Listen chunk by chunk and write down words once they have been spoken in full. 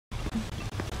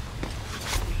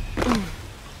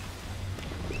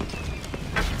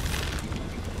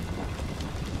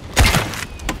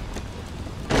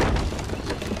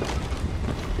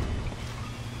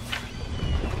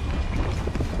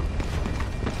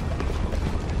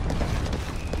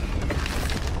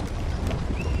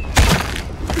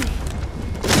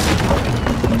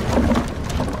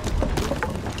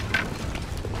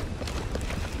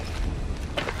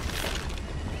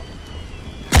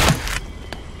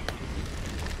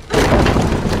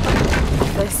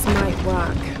This might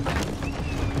work.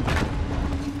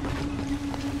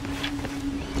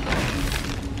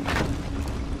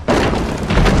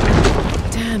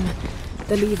 Damn,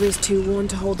 the lever is too worn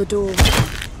to hold the door.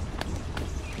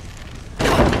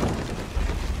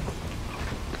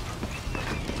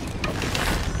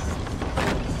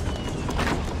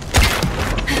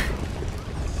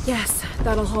 Yes,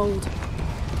 that'll hold.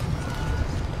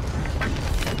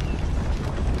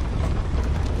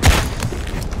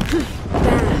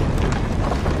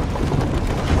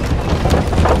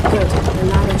 Good, the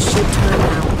ladder should turn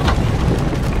now.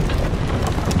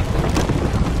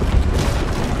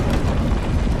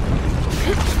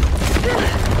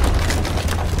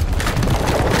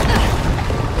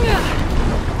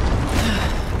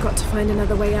 Got to find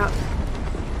another way up.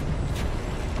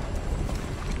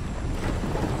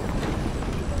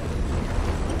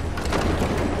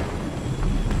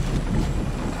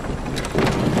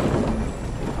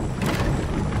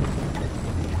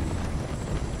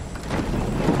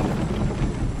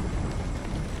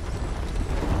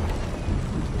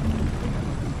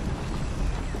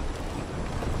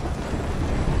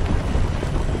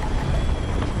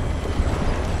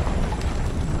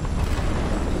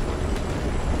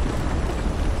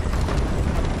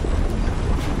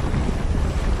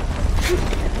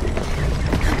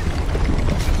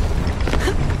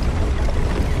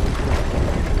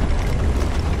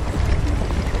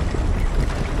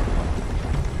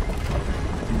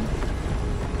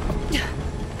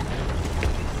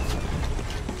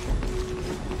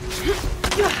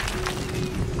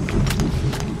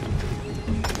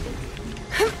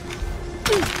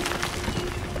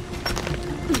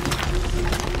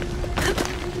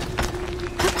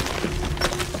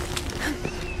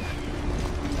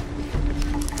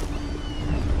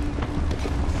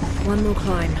 One more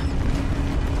climb.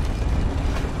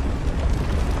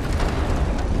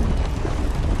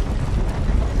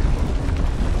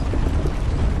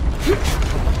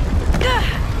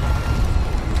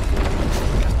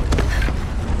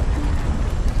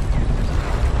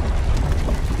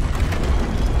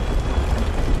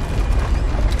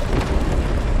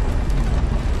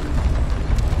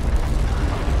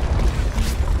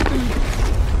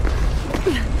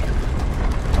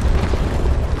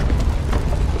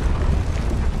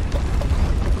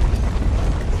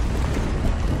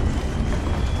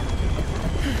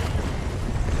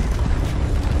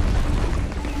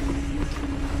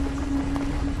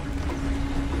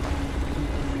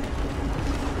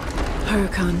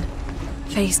 Huracan,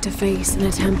 face to face in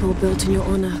a temple built in your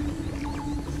honor.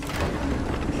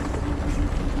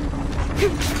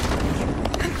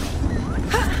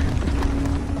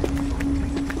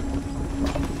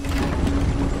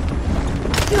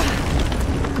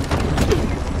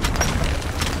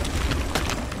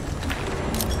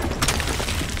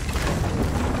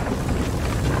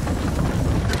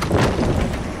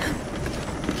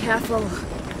 Careful.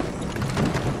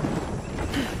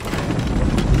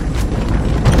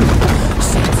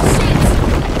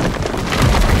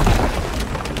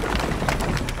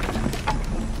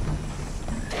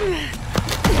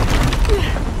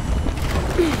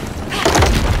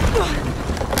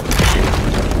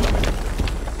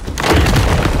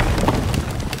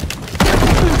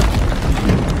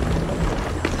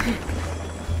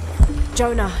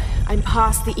 Jonah, I'm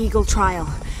past the Eagle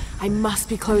Trial. I must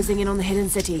be closing in on the hidden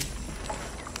city.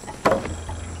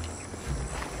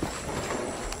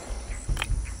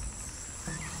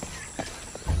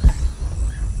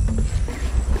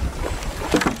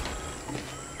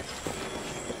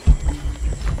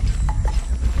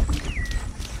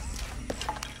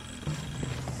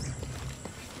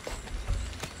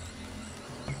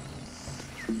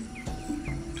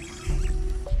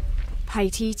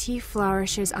 Paititi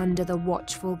flourishes under the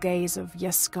watchful gaze of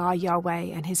Yaskar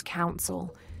Yahweh and his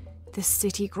council. The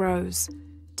city grows,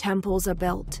 temples are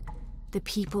built, the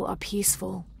people are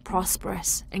peaceful,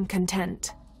 prosperous, and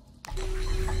content.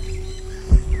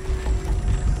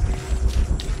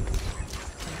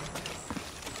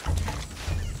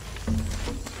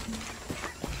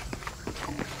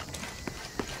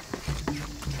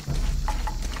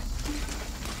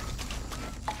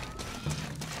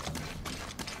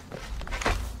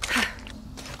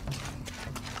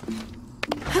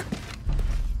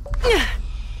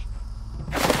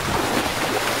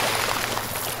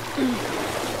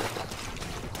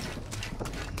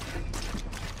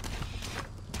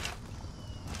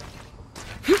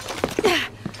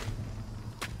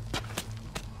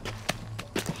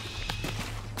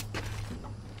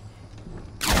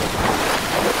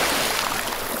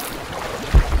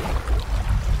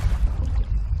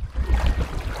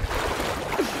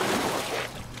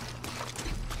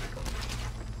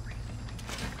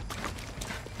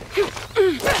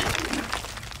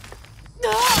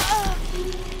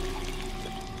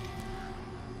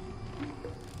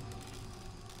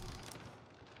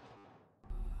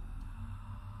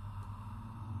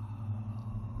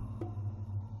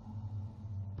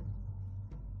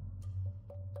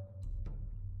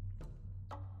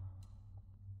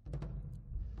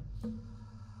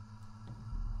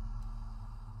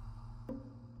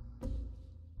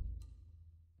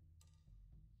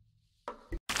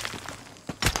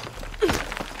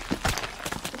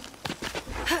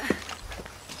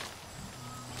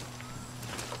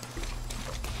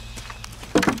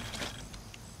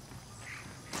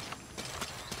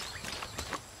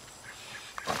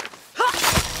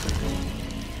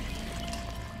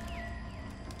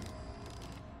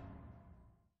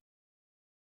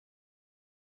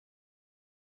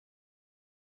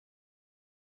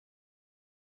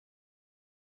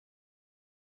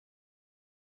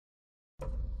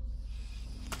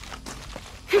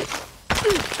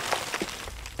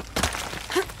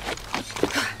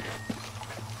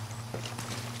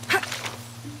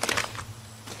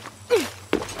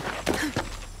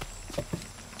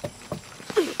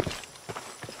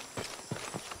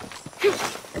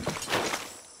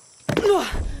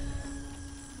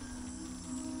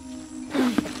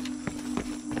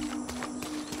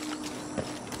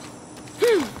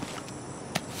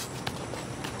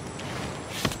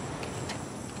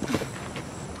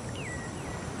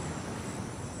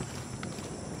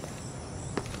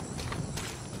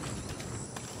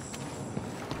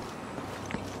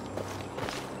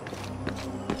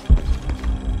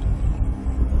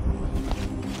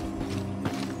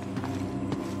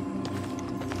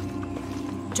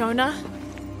 Jonah?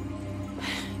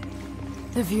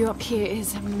 The view up here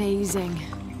is amazing.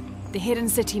 The hidden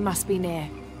city must be near.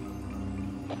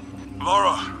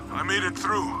 Lara, I made it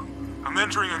through. I'm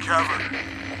entering a cavern.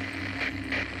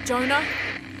 Jonah?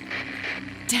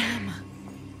 Damn.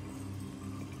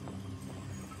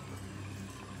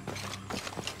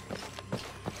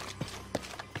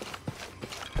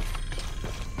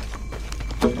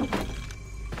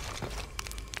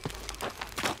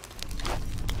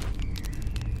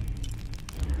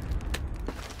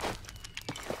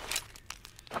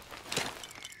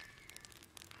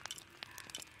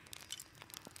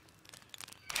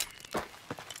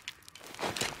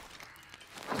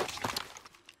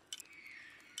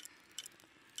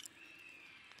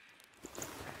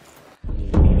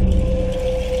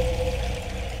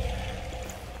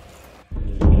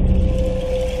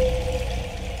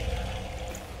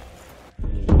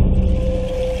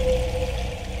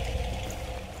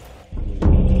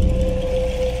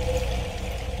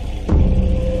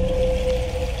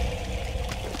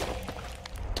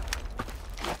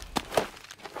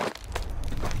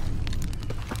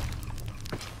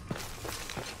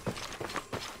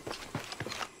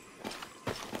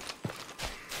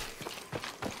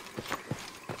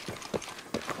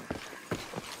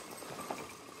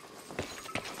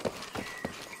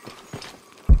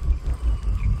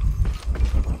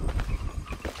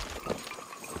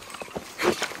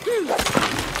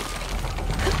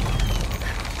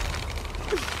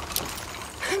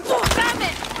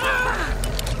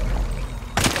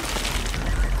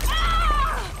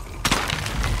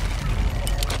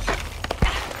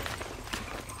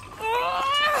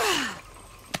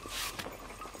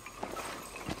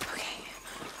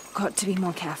 Got to be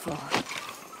more careful.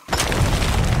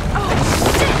 Oh,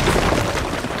 shit!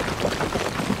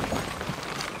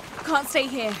 I can't stay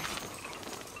here.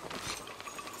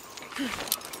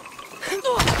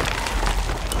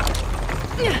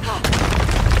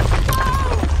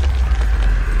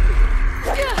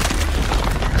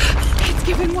 It's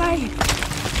giving way.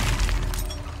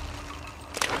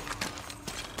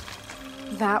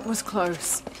 That was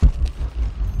close.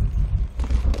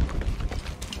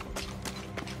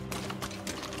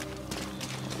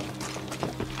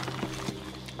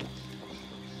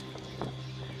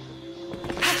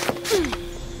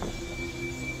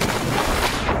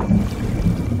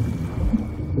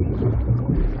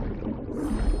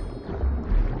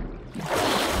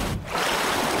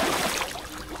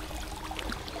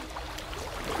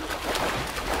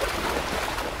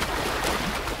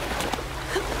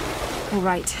 All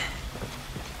right.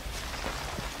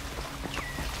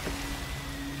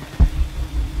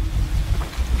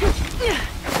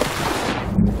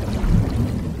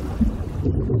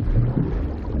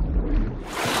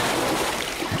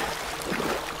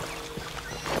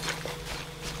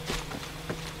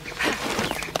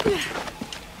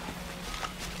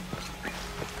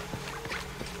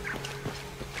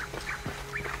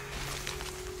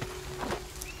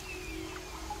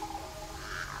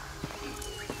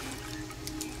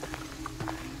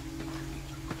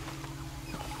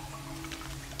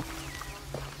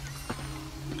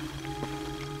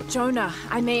 Jonah,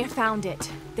 I may have found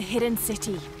it. The hidden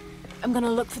city. I'm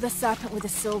gonna look for the serpent with a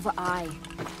silver eye.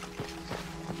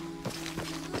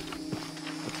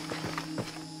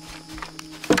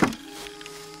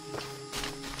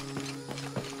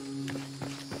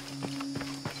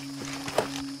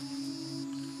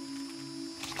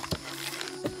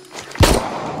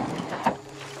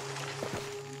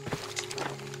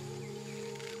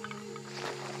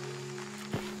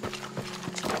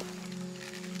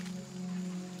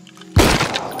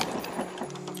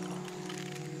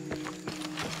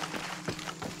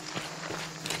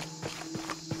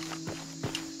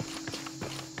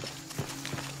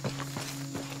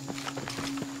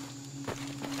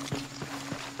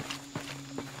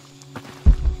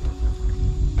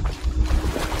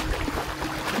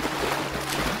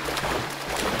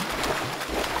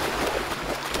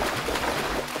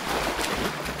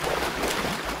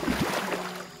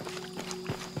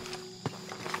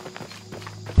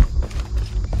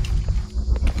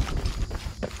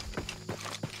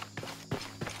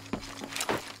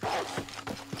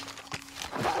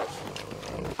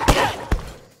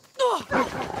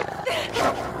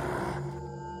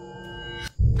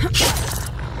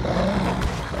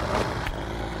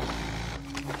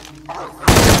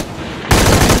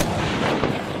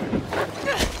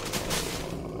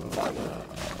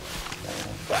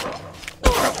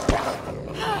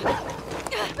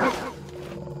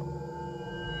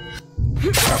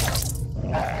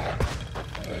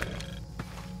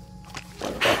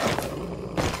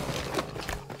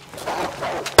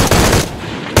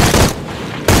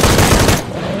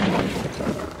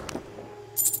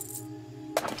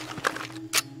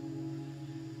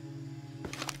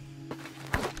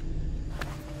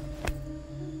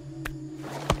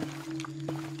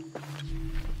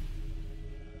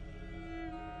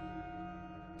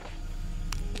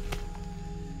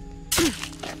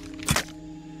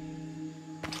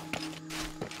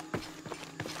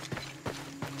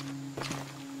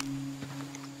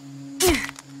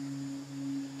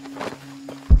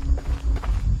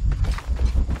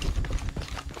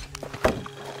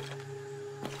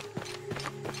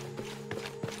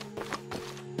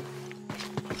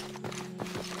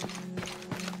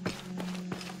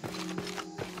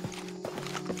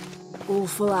 All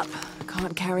full up.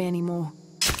 Can't carry any more.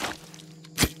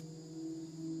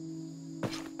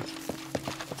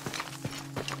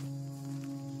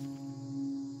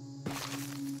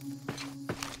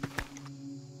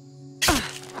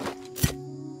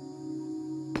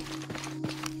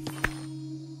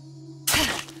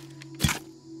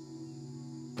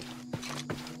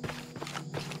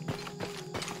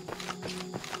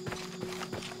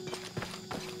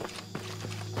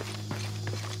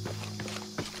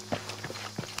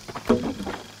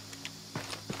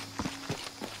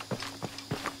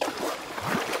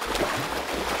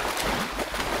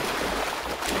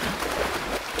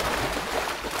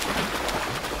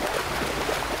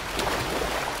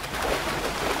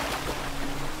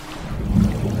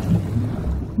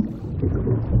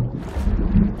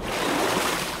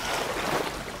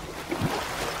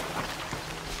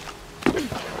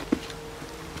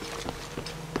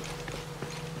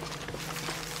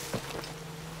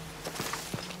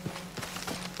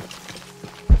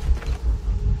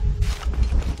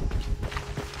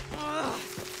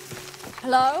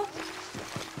 Hello?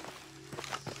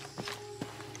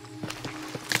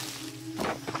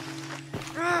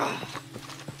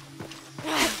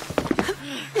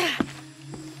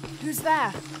 Who's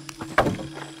there?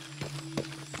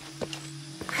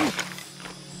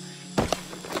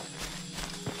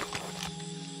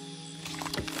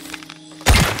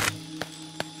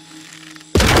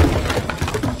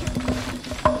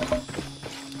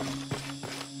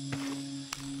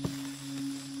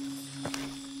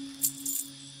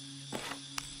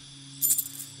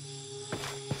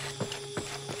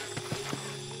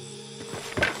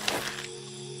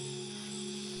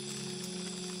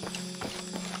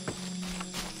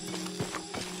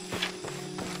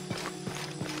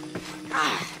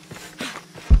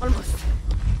 Almost.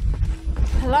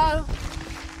 Hello?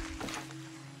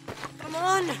 Come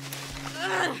on!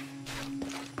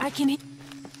 I can hear...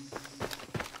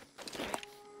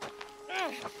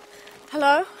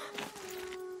 Hello?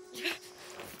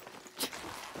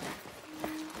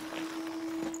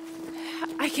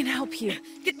 I can help you.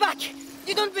 Get back!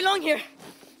 You don't belong here!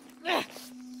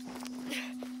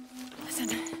 Listen,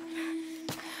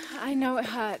 I know it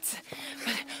hurts,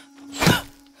 but...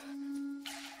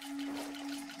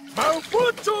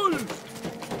 Malfutul!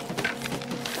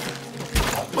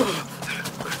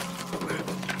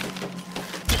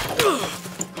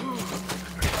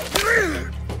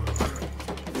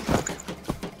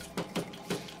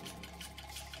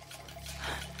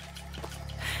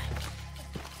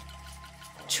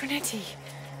 Trinity.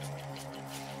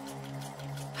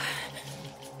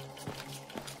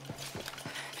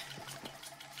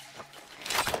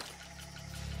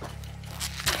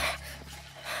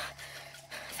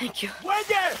 Thank you.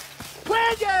 ¡Cuelle!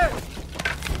 ¡Cuelle!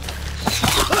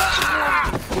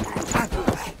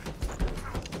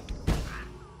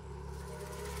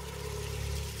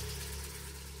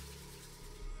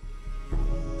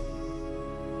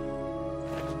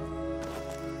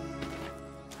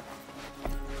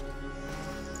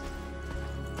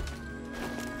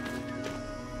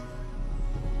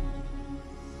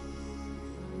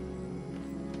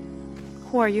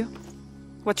 Who are you?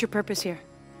 What's your purpose here?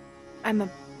 I'm a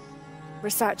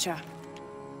researcher.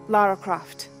 Lara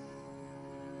Croft.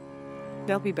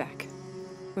 They'll be back.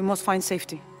 We must find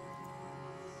safety.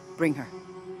 Bring her.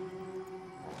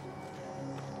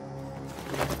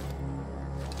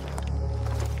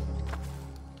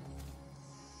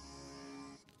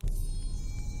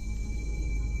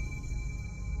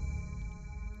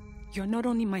 You're not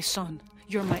only my son,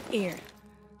 you're my heir.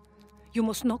 You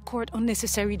must not court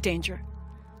unnecessary danger.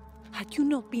 Had you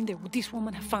not been there, would this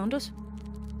woman have found us?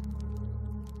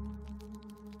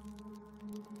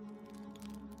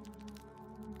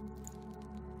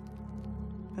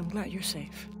 I'm glad you're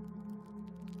safe.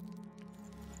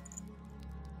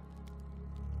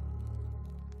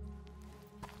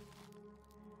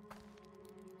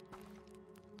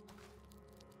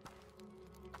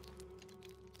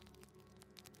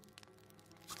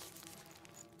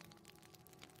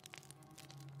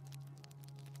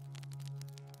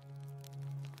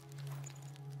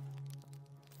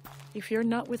 If you're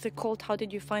not with the cult, how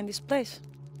did you find this place?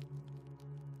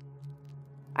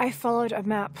 I followed a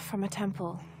map from a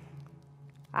temple.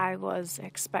 I was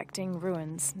expecting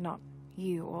ruins, not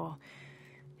you or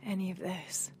any of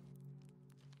this.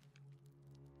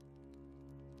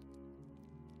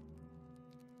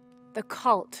 The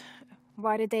cult.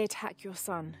 Why did they attack your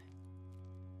son?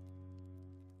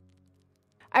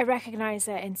 I recognize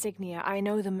their insignia. I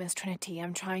know them as Trinity.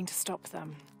 I'm trying to stop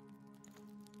them.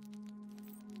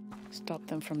 Stop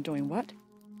them from doing what?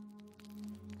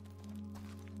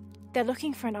 They're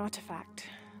looking for an artifact.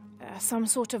 Some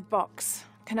sort of box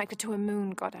connected to a moon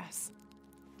goddess.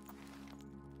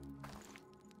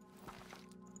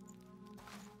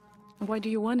 Why do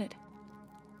you want it?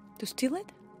 To steal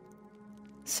it?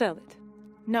 Sell it?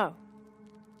 No.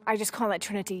 I just can't let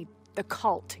Trinity, the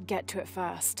cult, get to it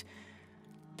first.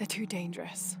 They're too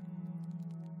dangerous.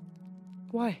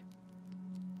 Why?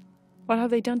 What have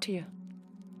they done to you?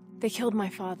 They killed my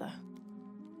father.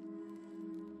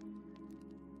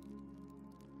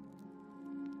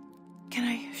 Can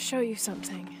I show you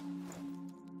something?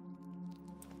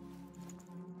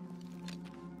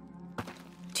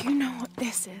 Do you know what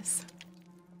this is?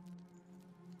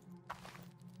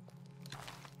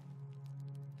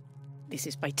 This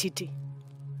is Paititi.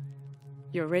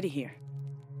 You're already here.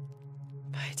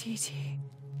 Paititi,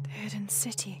 the hidden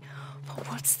city. But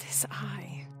what's this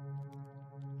eye?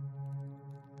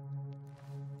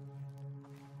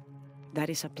 That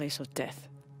is a place of death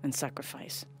and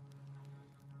sacrifice.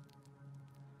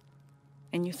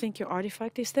 And you think your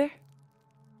artifact is there?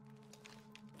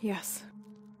 Yes.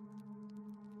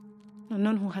 No,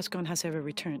 none who has gone has ever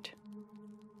returned.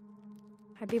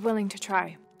 I'd be willing to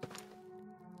try.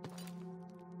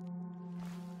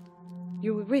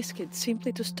 You would risk it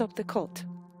simply to stop the cult?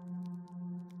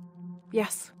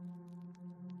 Yes.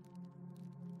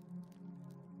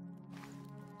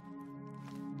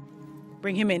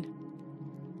 Bring him in.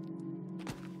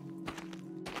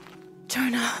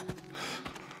 Jonah.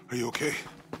 Are you okay?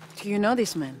 Do you know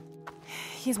this man?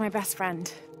 He's my best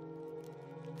friend.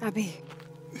 Abby.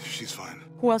 She's fine.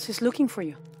 Who else is looking for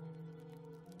you?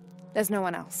 There's no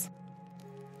one else.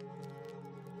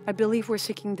 I believe we're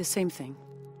seeking the same thing.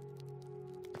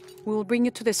 We will bring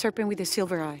you to the serpent with the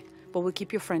silver eye, but we'll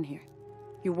keep your friend here.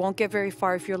 You won't get very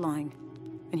far if you're lying,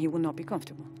 and he will not be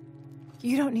comfortable.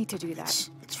 You don't need to do that.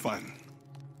 It's fine.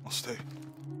 I'll stay.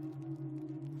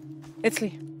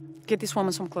 Etzli, get this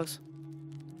woman some clothes.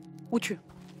 Uchu,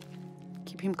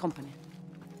 keep him company.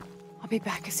 I'll be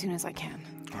back as soon as I can.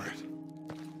 All right.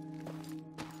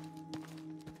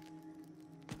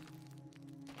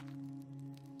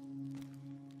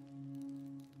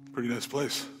 Pretty nice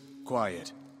place.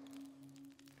 Quiet.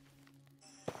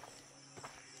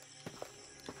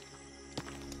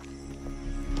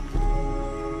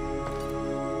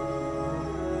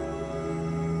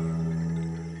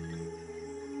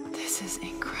 This is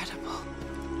incredible.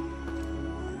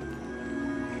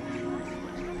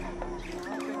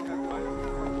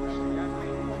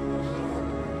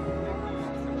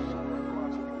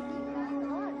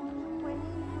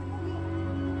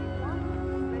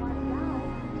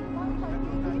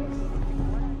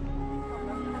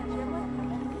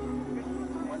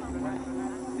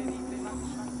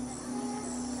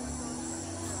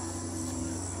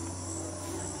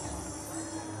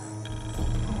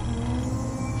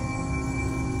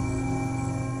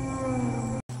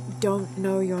 Don't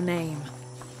know your name.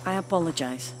 I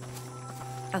apologize.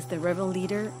 As the rebel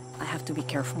leader, I have to be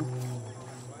careful.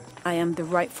 I am the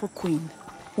rightful queen,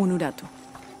 Unuratu.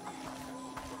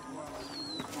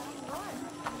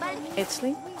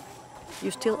 Etzli, you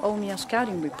still owe me a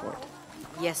scouting report.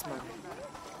 Yes,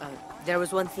 Mother. There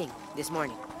was one thing, this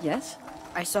morning. Yes?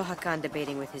 I saw Hakan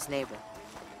debating with his neighbor.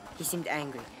 He seemed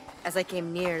angry. As I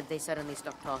came near, they suddenly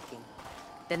stopped talking.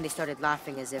 Then they started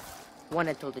laughing as if one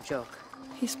had told a joke.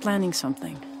 He's planning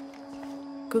something.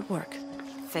 Good work.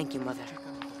 Thank you, Mother.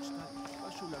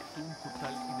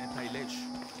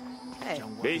 Hey.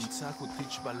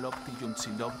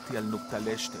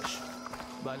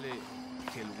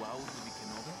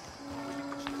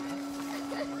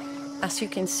 As you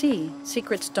can see,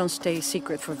 secrets don't stay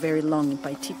secret for very long in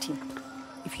Paititi.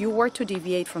 If you were to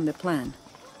deviate from the plan,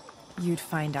 You'd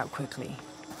find out quickly.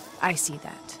 I see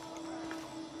that.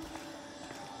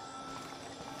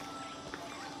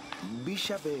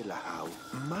 Bishabela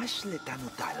mas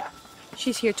letanutala.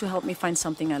 She's here to help me find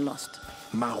something I lost.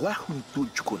 Mawahun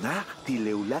tujkuna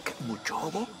tileulak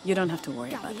muchobo. You don't have to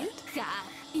worry about that.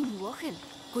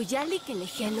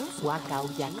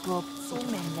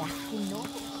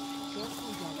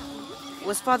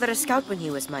 Was father a scout when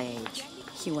he was my age?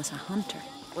 He was a hunter.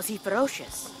 Was he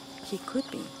ferocious? He could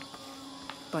be.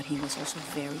 But he was also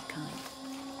very kind.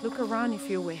 Look around if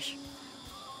you wish.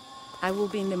 I will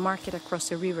be in the market across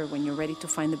the river when you're ready to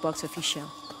find the box of his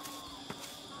shell.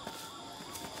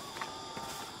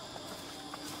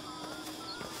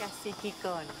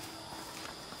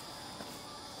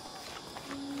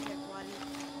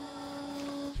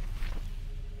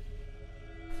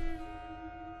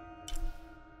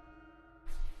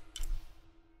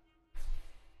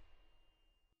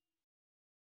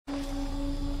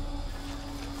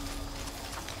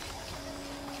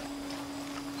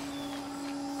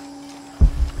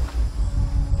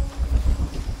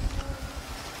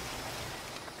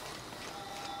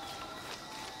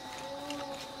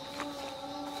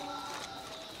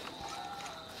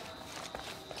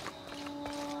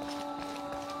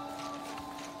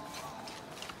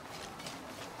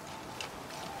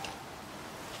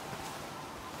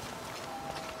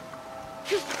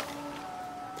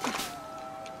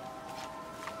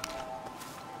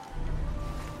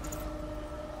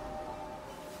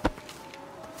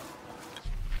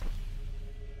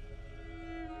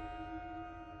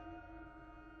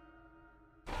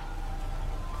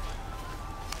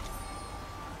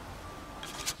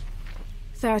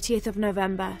 "30th of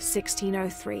November,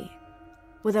 1603.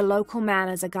 With a local man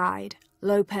as a guide,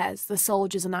 Lopez, the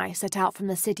soldiers, and I set out from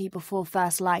the city before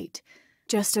first light.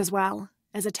 Just as well,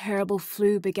 as a terrible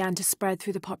flu began to spread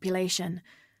through the population.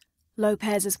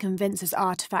 Lopez is convinced his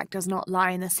artifact does not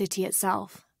lie in the city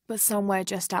itself, but somewhere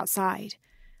just outside.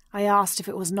 I asked if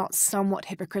it was not somewhat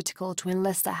hypocritical to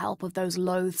enlist the help of those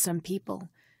loathsome people.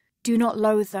 'Do not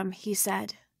loathe them,' he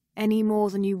said, 'any more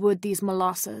than you would these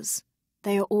molosses.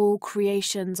 They are all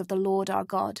creations of the Lord our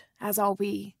God, as are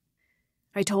we.'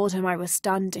 I told him I was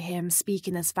stunned to hear him speak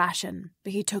in this fashion,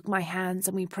 but he took my hands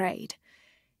and we prayed.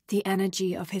 The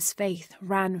energy of his faith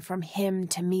ran from him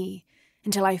to me,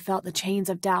 until I felt the chains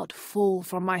of doubt fall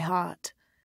from my heart.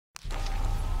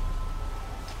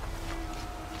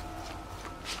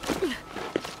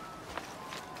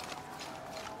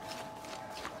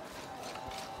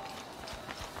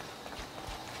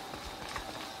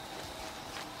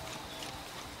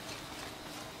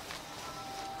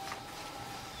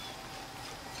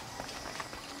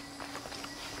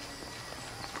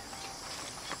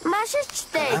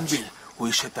 Anvil,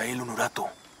 uishetail unurato.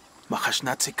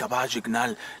 Mahashnatsi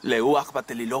kabajignal, leuach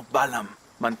batelilov balam.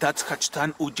 Mantats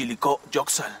hachtan ujiliko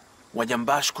joksal.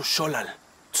 Wayambash kusholal.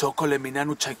 Tsokole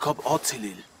minanu chaikob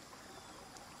otzilil.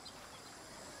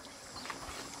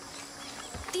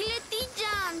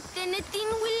 Tiletijan, tenetin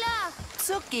wila.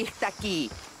 Tsokirtaki.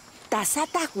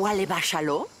 Tasata wale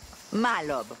bashalo?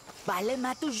 Malob. Vale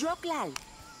matu joklal.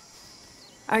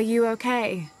 Are you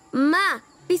okay? Ma,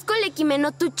 piskole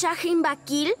kimeno tuchahin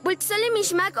bakil, bultsole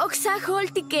mishmak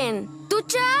oxaholtiken.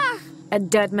 Tuchah! A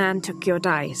dead man took your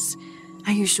dice.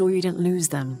 Are you sure you didn't lose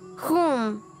them?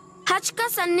 Hachka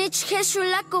sanich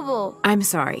heshulakobo. I'm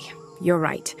sorry. You're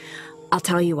right. I'll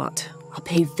tell you what. I'll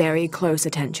pay very close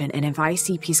attention, and if I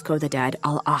see Pisco the dead,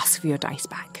 I'll ask for your dice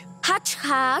back.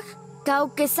 Hachhag,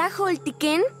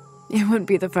 kaukesaholtiken? It wouldn't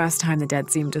be the first time the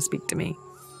dead seem to speak to me.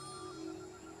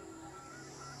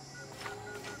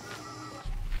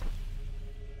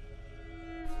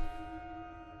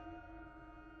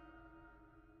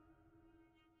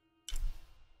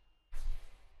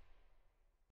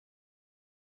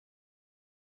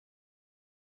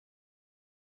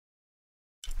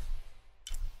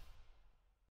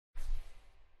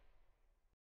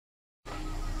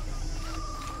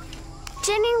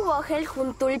 Chenin wohel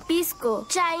juntul pisco,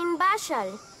 chain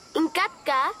bashal.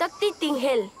 Inkatka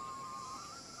toktitingel.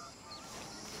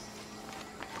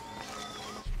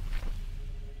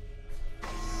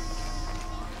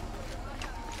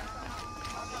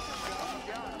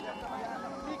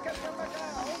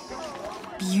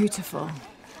 Beautiful.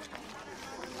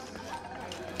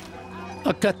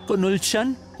 Akat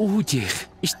konulshan, ujeh,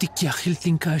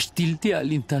 istikyahiltinkashtil di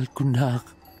alintal kunak.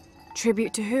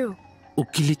 Tribute to who?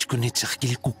 Ukilich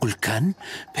kunitsakil kukulkan,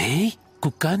 pey,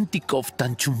 kukantikov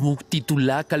tanchumuk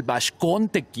titulakal bashkon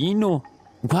tekino.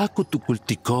 Wako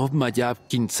tukultikov mayab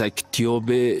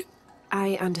kinsaktiobe.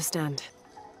 I understand.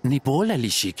 Nibola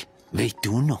lishik,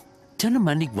 veituno.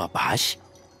 Chanamanig wabash.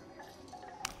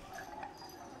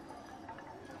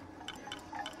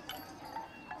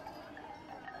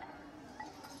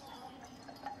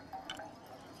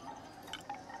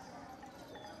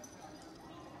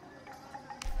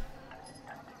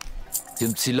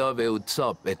 Timtsilove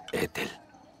utsop et etel.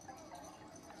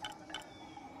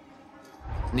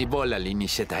 Nibola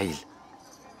linishetail.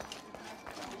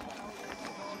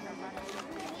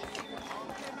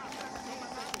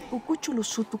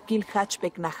 Ukuchulusutukil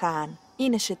hachpek nahaan,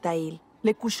 ineshetail,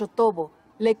 lekushotobo,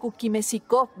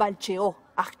 lekukimesikov balcheo,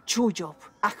 achuyov,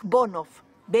 achbonov,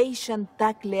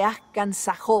 beishantak leachkan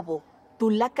sajobo,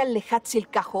 tulakal lehatzil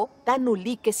kajo,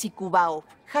 tanulike sikubaov,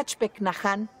 hachpek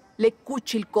nahaan,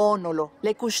 lekuchilkoonolo,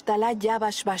 lekushtala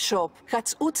yabash bashov,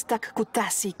 hatzutstak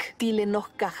kutasik,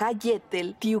 tilenohkaja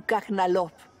yetel,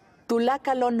 tiukajnalov.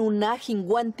 Tulakalon unajin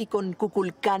guantikon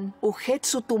kukulkan,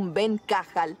 ujetsutumben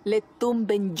kajal,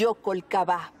 letumben yokol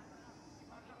kaba.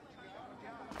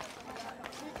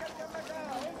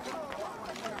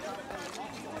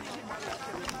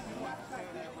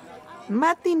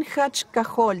 Matin hach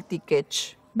kajol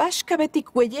tikech.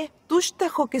 Bashkabetikhueye,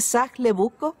 tushtajo kesaj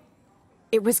lebuko.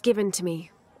 It was given to me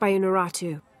by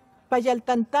Unuratu.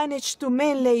 Payaltantanech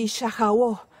tumenle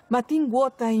ishahao, matin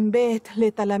guota imbet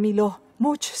letalamilo.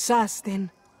 Much sasten.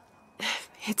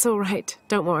 It's all right,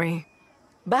 don't worry.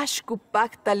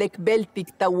 Bashkupaktalek beltik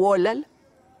tawolal.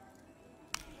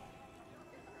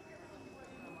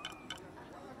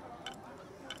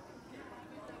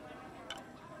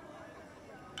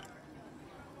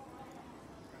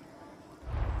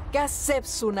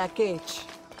 Kasepsunakech.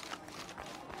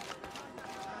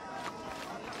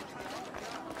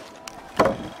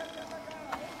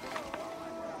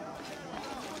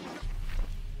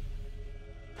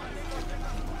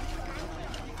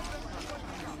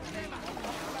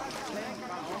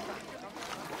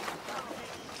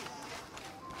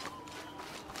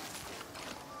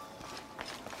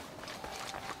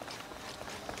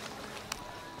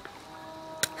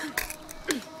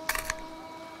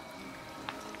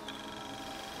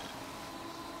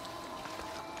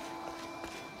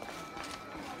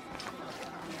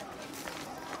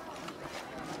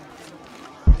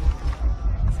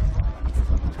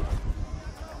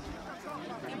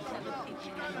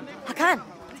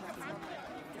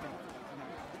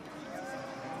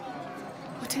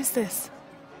 What is this?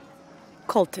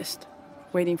 Cultist,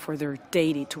 waiting for their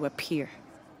deity to appear.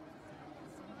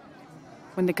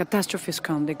 When the catastrophes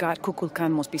come, the god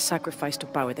Kukulkan must be sacrificed to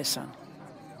power the sun.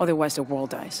 Otherwise, the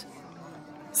world dies.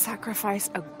 Sacrifice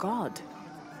a god?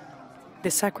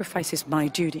 The sacrifice is my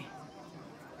duty.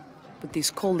 But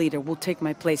this cult leader will take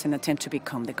my place and attempt to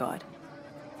become the god.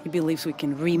 He believes we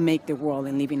can remake the world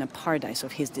and live in a paradise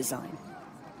of his design.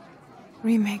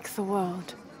 Remake the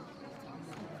world?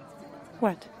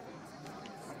 What?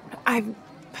 I've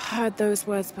heard those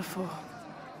words before.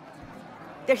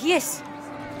 There he is!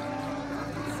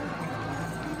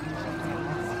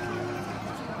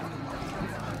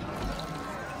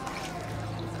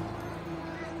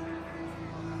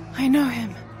 I know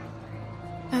him.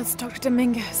 That's Dr.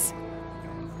 Dominguez.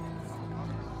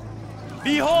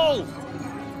 Behold!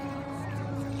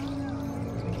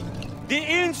 The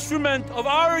instrument of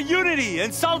our unity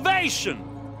and salvation!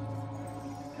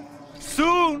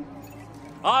 Soon,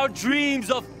 our dreams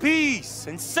of peace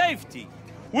and safety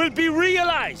will be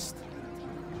realized!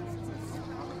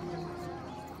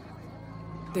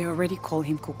 They already call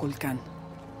him Kukulkan,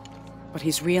 but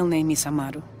his real name is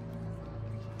Amaru.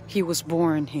 He was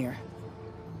born here,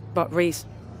 but raised,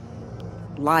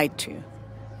 lied to,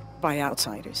 by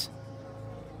outsiders.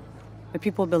 The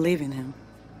people believe in him.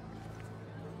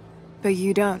 But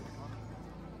you don't.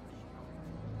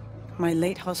 My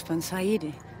late husband,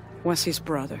 Saidi, was his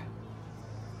brother.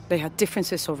 They had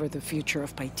differences over the future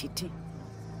of Paititi.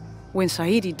 When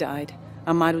Saidi died,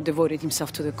 Amaru devoted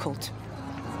himself to the cult.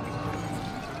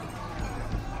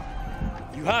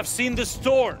 You have seen the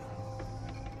storm.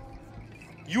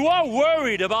 You are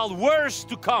worried about worse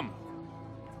to come.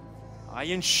 I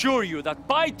assure you that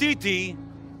Paititi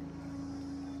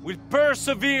will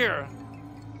persevere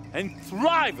and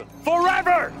thrive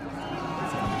forever!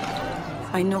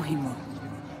 I know him well.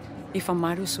 If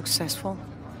Amaru is successful,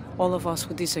 all of us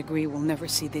who disagree will never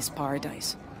see this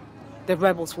paradise. The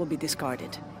rebels will be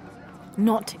discarded.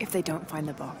 Not if they don't find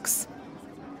the box.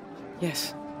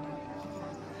 Yes.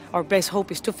 Our best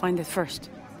hope is to find it first.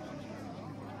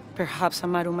 Perhaps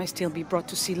Amaru might still be brought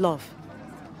to see love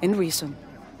and reason.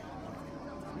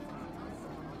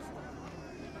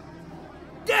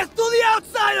 Death to the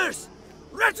outsiders!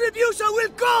 Retribution will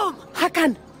come!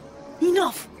 Hakan!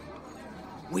 Enough!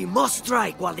 We must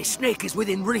strike while the snake is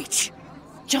within reach.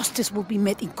 Justice will be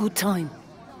met in good time.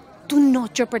 Do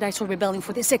not jeopardize our rebellion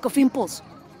for the sake of impulse.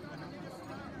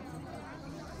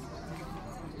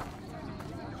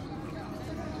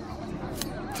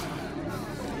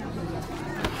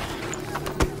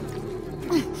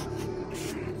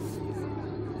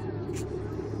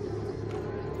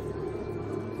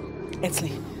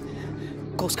 Etzli,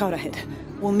 go scout ahead.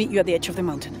 We'll meet you at the edge of the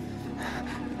mountain.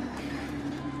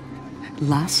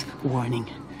 Last warning.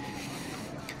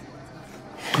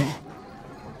 Go.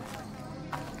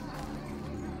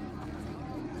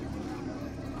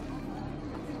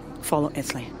 Follow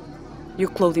Etzli. Your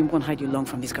clothing won't hide you long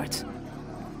from these guards.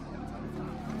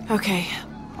 Okay,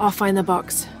 I'll find the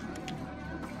box.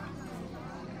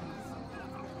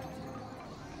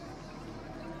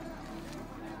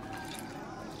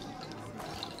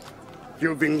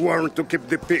 You've been warned to keep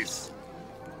the peace.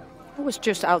 I was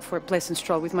just out for a pleasant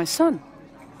stroll with my son.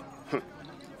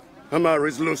 Amar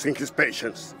is losing his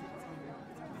patience.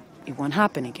 It won't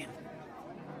happen again.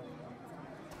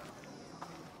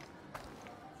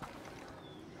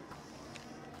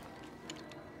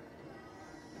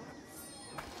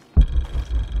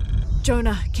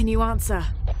 Jonah, can you answer?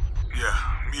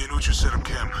 Yeah, me and Ucha set up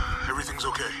camp. Everything's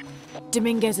okay.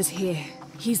 Dominguez is here.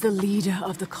 He's the leader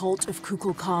of the cult of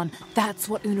Kukulkan. That's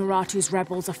what Unuratu's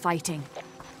rebels are fighting.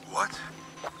 What?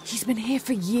 He's been here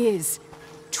for years.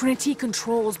 Trinity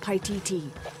controls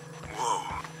Paititi.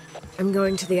 Whoa. I'm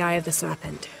going to the Eye of the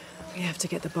Serpent. We have to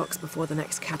get the box before the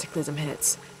next cataclysm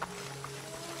hits.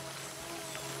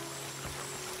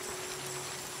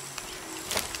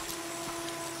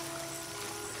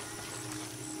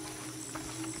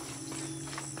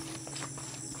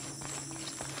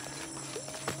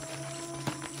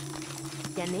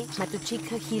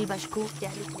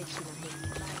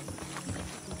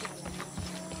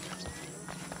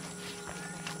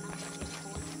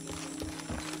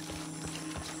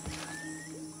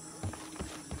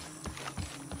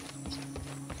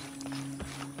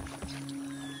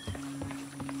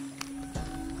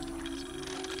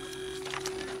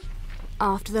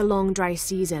 After the long dry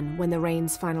season, when the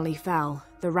rains finally fell,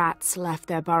 the rats left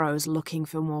their burrows looking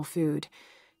for more food.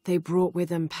 They brought with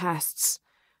them pests.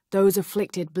 Those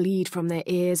afflicted bleed from their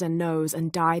ears and nose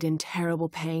and died in terrible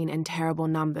pain and terrible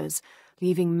numbers,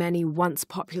 leaving many once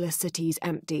populous cities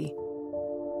empty.